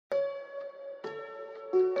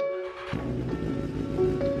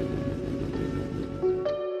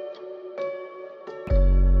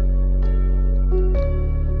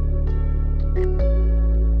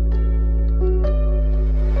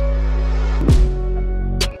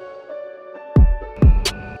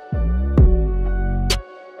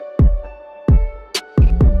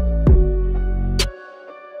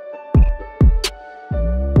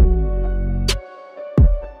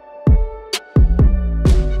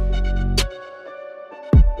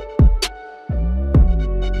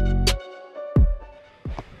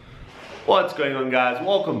What's going on, guys?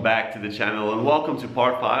 Welcome back to the channel and welcome to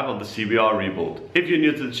part 5 of the CBR rebuild. If you're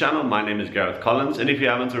new to the channel, my name is Garreth Collins, and if you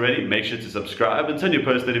haven't already, make sure to subscribe and turn your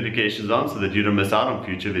post notifications on so that you don't miss out on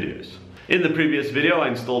future videos. In the previous video, I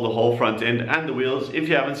installed the whole front end and the wheels. If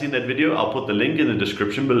you haven't seen that video, I'll put the link in the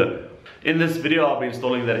description below. In this video, I'll be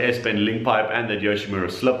installing that S-bend link pipe and that Yoshimura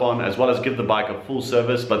slip-on, as well as give the bike a full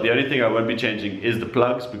service, but the only thing I won't be changing is the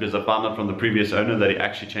plugs, because I found out from the previous owner that he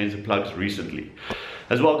actually changed the plugs recently.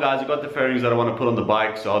 As well, guys, I've got the fairings that I want to put on the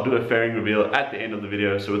bike, so I'll do a fairing reveal at the end of the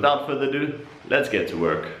video. So without further ado, let's get to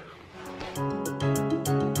work.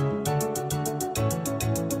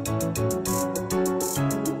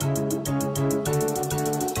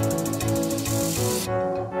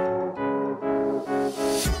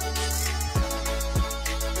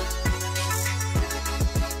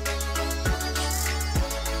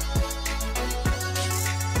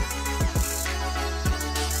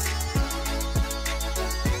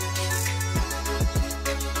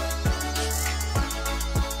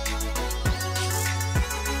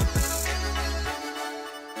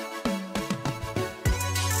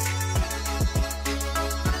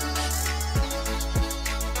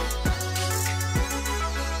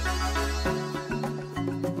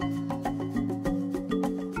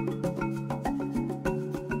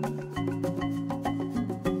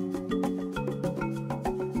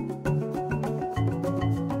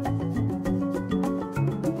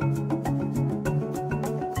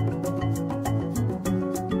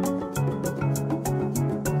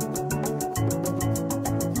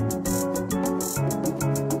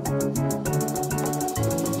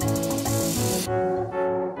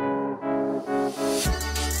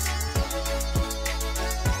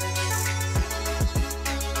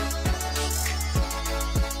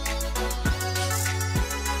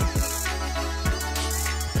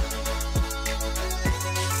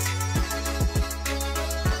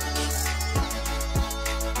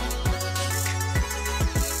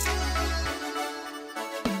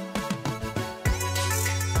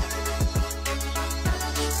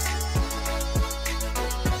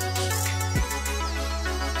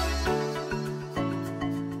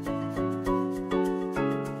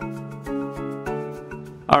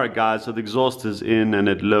 Alright guys, so the exhaust is in and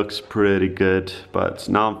it looks pretty good, but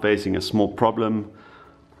now I'm facing a small problem.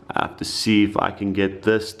 I have to see if I can get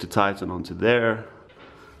this to tighten onto there.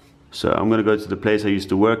 So I'm going to go to the place I used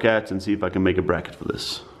to work at and see if I can make a bracket for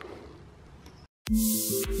this.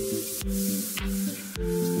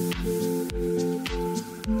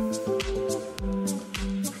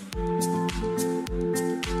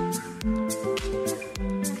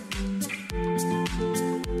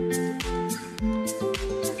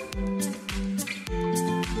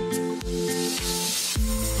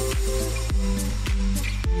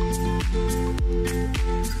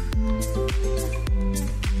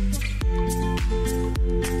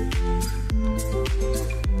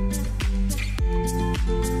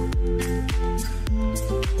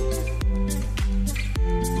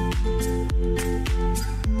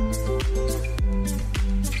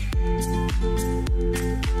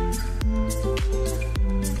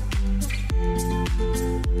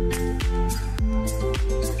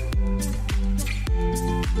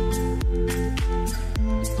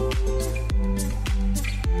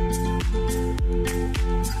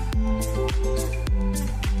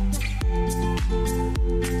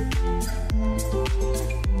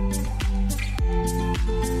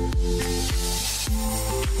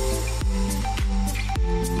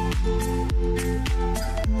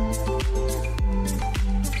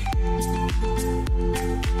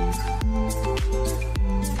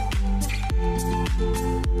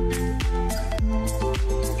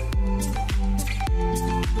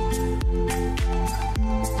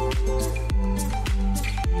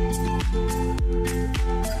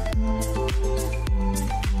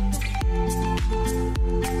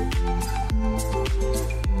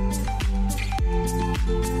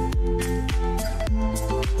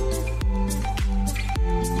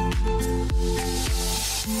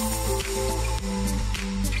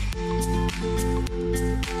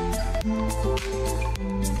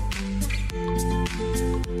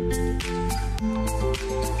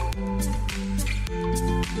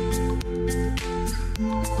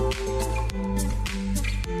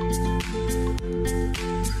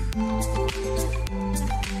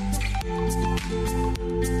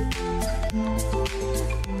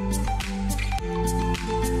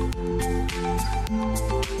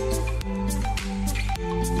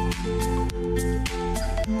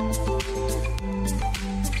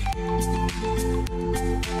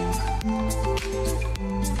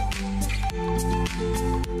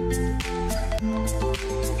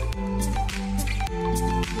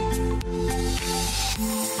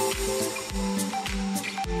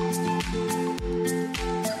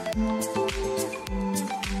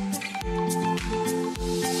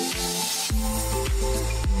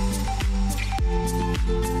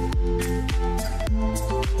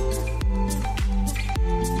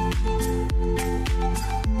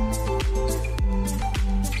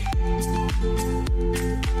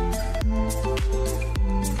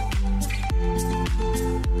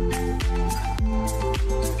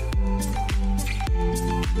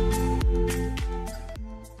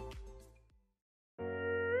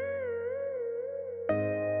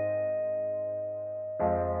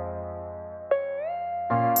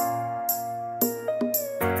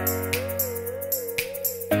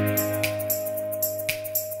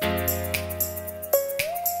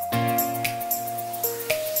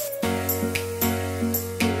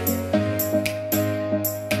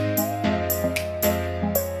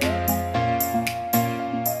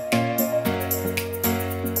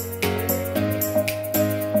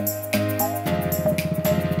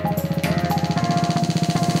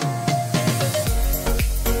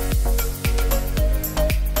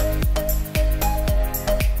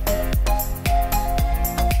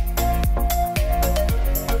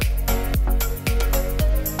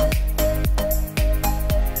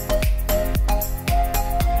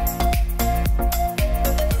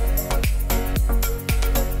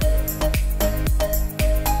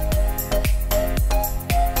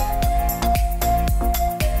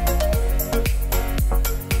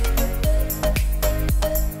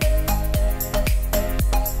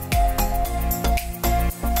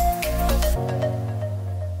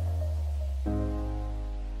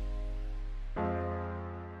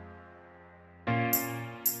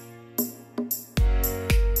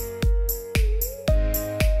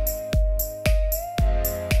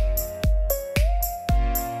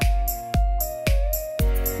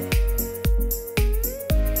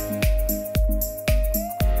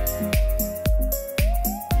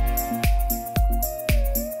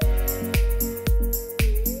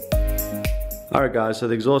 Alright guys, so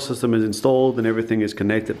the exhaust system is installed and everything is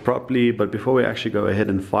connected properly, but before we actually go ahead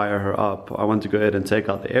and fire her up, I want to go ahead and take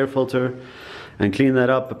out the air filter and clean that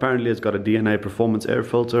up. Apparently it's got a DNA performance air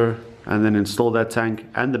filter, and then install that tank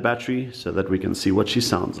and the battery so that we can see what she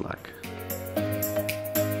sounds like.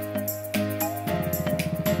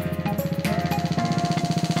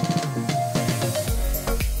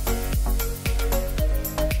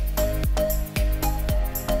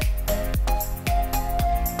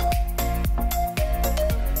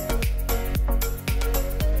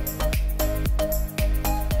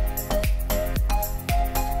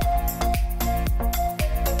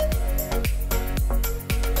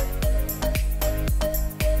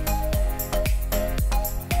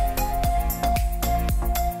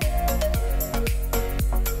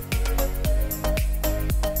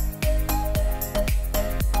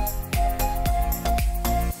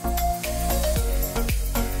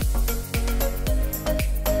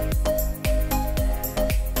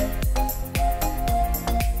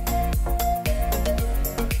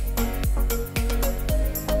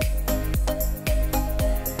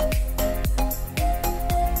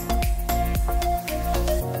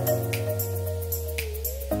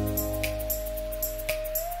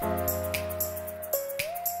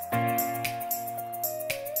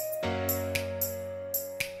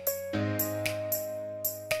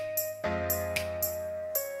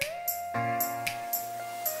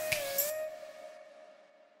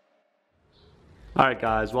 Alright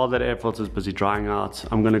guys, while that air filter is busy drying out,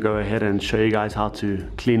 I'm going to go ahead and show you guys how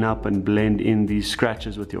to clean up and blend in these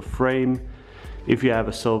scratches with your frame. If you have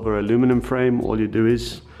a silver aluminum frame, all you do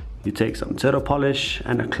is you take some turtle polish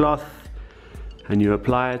and a cloth and you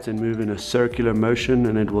apply it and move in a circular motion,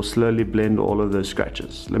 and it will slowly blend all of those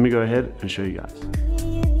scratches. Let me go ahead and show you guys.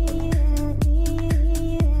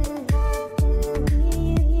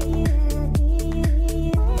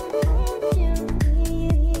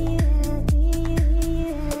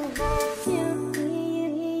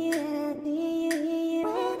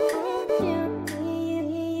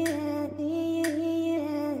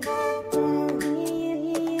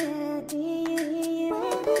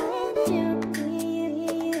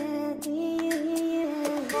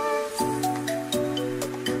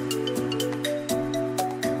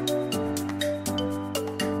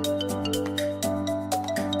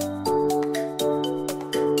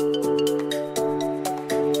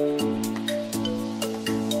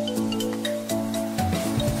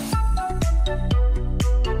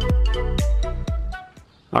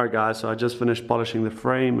 Alright guys, so I just finished polishing the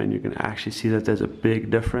frame and you can actually see that there's a big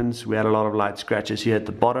difference. We had a lot of light scratches here at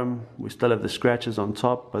the bottom. We still have the scratches on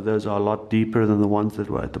top, but those are a lot deeper than the ones that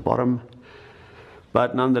were at the bottom.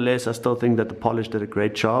 But nonetheless, I still think that the polish did a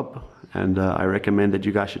great job, and I recommend that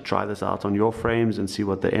you guys should try this out on your frames and see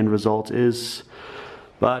what the end result is.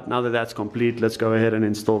 But now that that's complete, let's go ahead and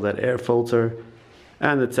install that air filter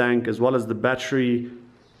and the tank as well as the battery.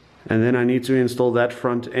 And then I need to install that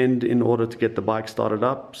front end in order to get the bike started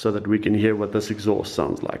up so that we can hear what this exhaust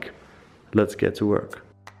sounds like. Let's get to work.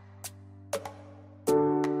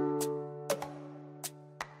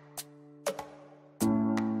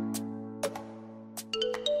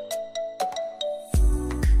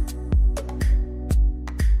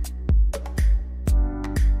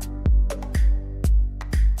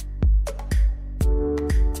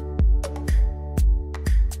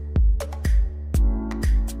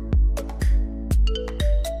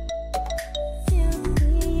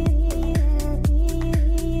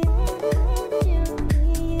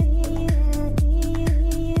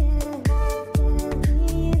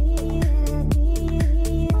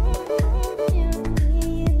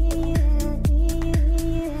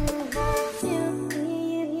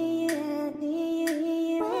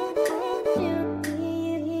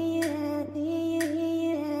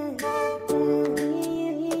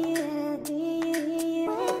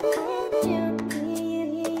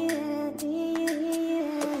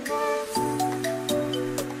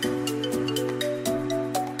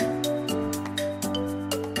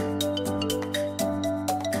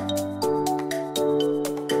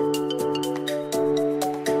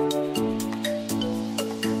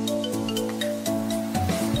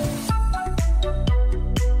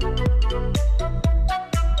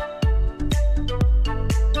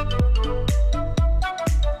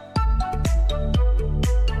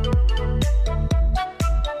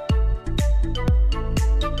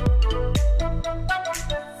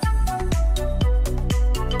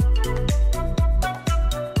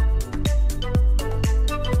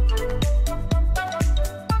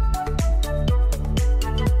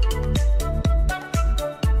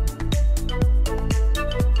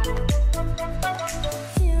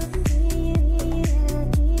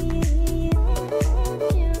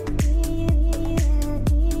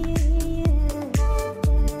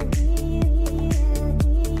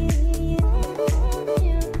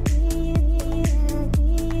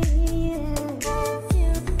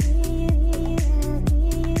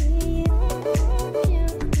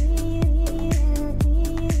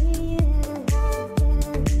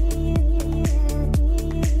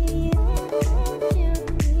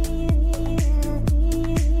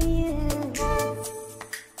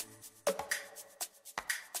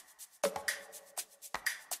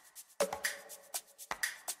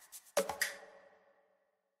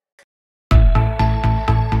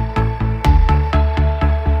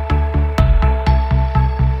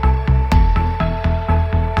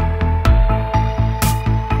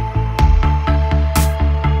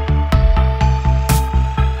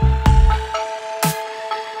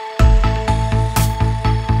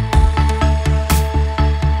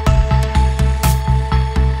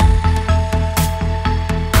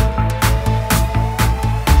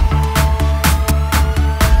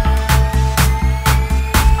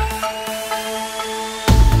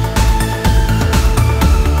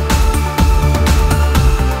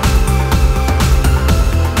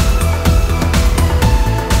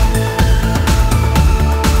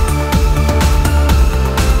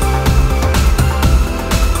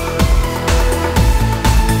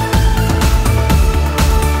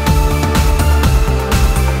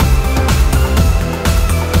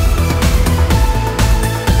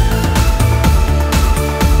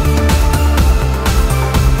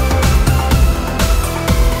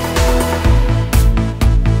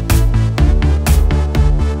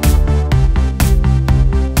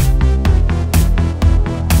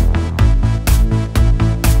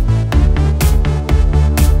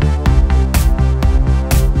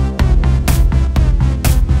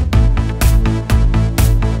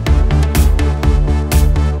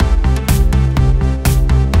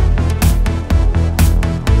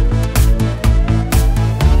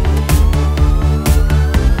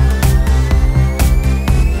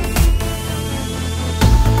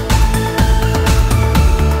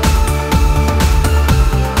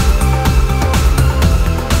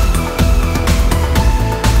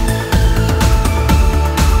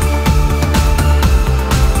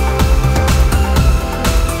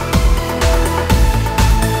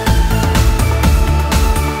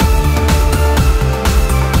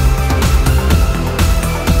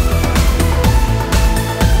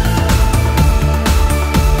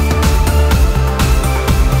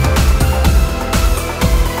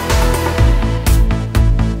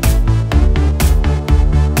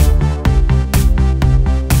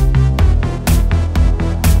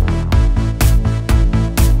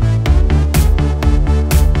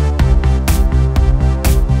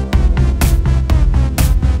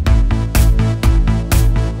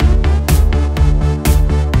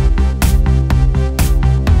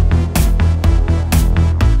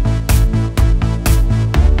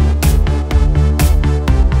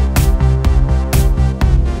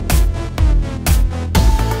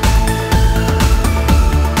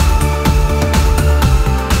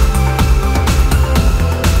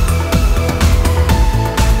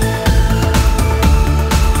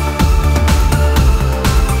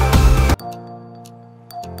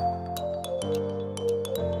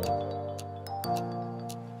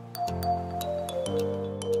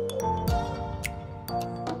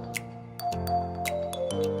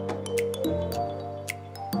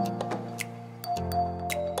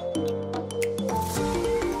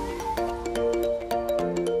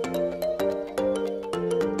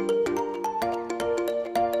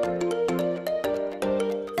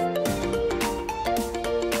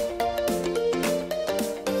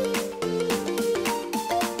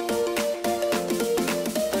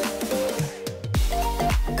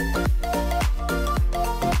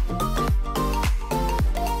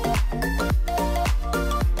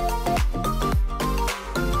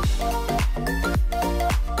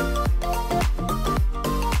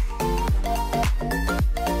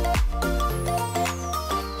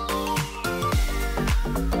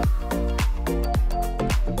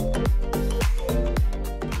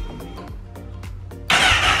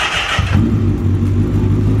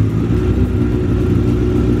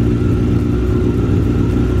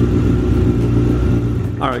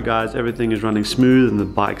 Alright guys, everything is running smooth and the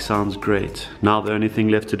bike sounds great. Now the only thing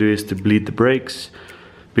left to do is to bleed the brakes,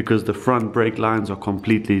 because the front brake lines are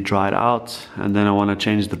completely dried out, and then I want to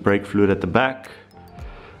change the brake fluid at the back.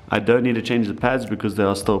 I don't need to change the pads because they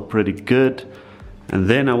are still pretty good. And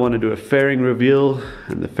then I want to do a fairing reveal,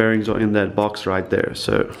 and the fairings are in that box right there.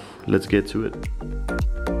 So let's get to it.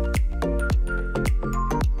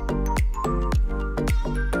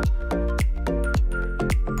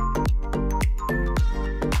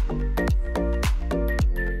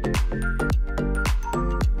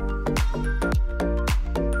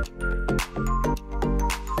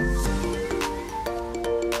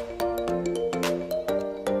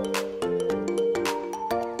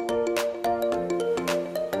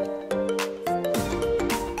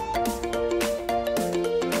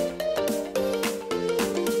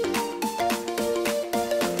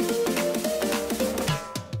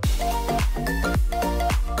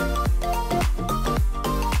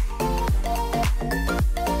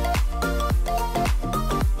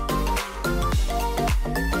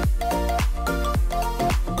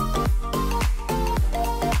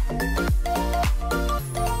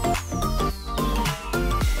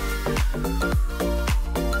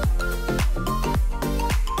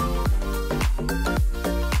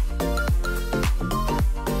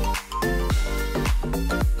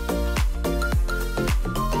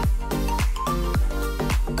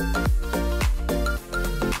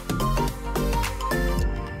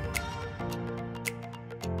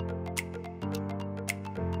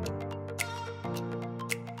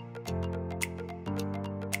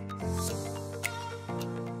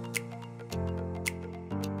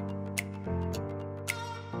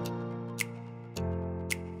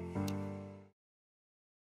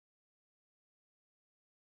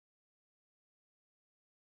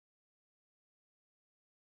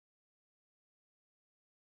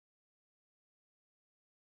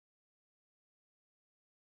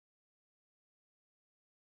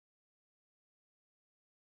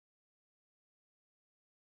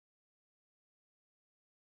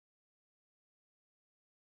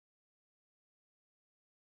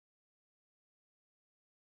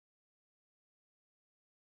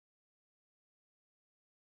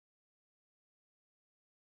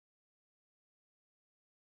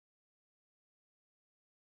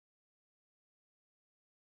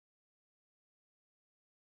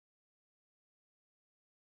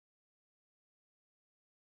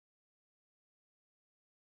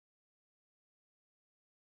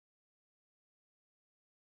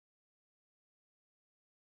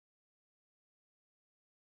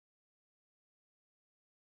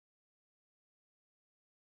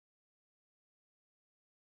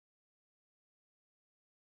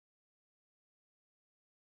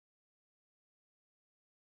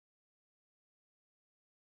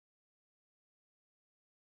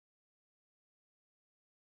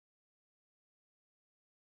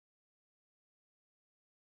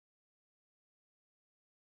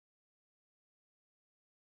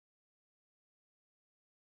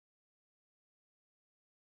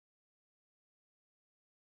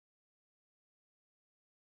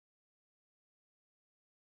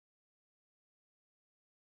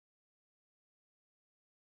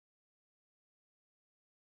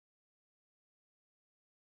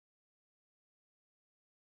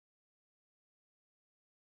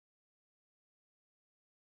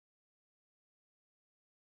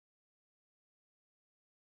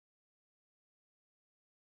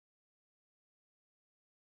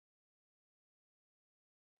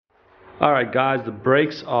 Alright guys, the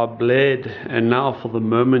brakes are bled, and now for the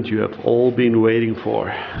moment you have all been waiting for.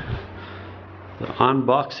 The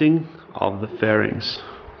unboxing of the fairings.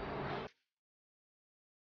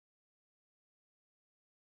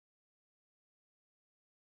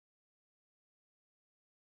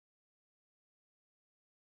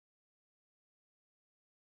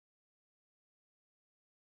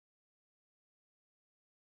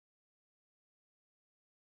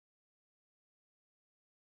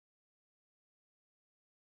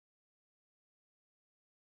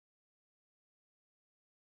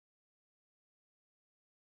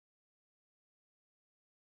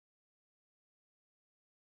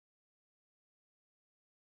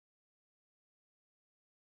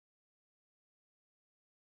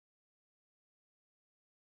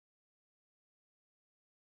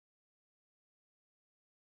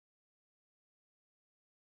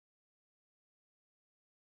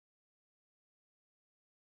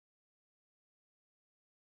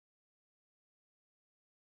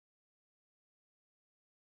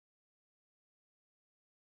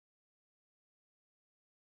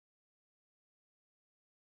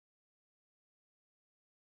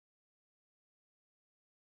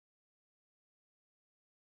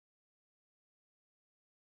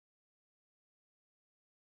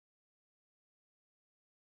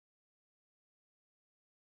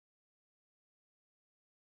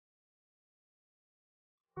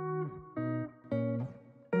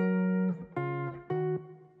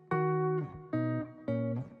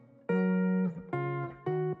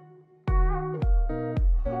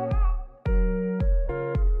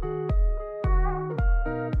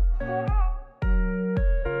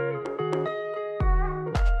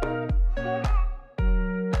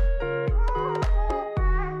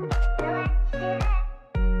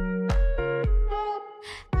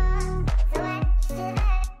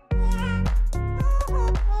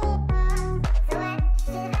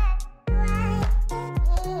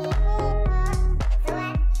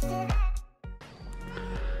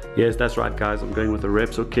 Yes, that's right guys, I'm going with the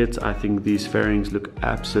Repsol kit. I think these fairings look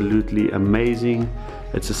absolutely amazing.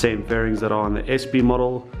 It's the same fairings that are on the SP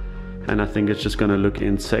model, and I think it's just gonna look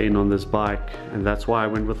insane on this bike, and that's why I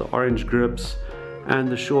went with the orange grips and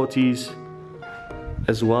the shorties,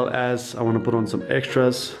 as well as I want to put on some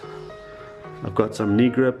extras. I've got some knee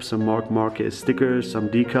grips, some Marc Marquez stickers, some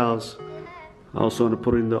decals. I also want to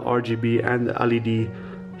put in the RGB and the LED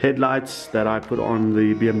headlights that I put on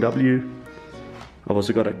the BMW. I've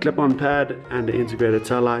also got a clip-on pad and an integrated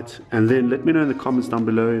tail light. And then let me know in the comments down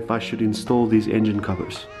below if I should install these engine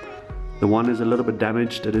covers. The one is a little bit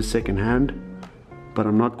damaged, it is second hand, but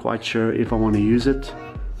I'm not quite sure if I want to use it.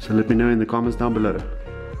 So let me know in the comments down below.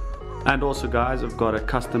 And also guys, I've got a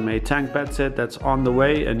custom made tank pad set that's on the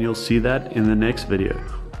way, and you'll see that in the next video.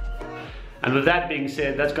 And with that being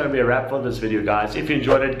said, that's going to be a wrap for this video guys. If you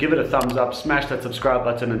enjoyed it, give it a thumbs up, smash that subscribe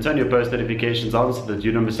button and turn your post notifications on so that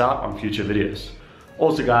you don't miss out on future videos.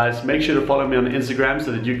 Also guys, make sure to follow me on Instagram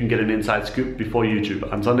so that you can get an inside scoop before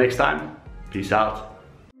YouTube. Until next time, peace out.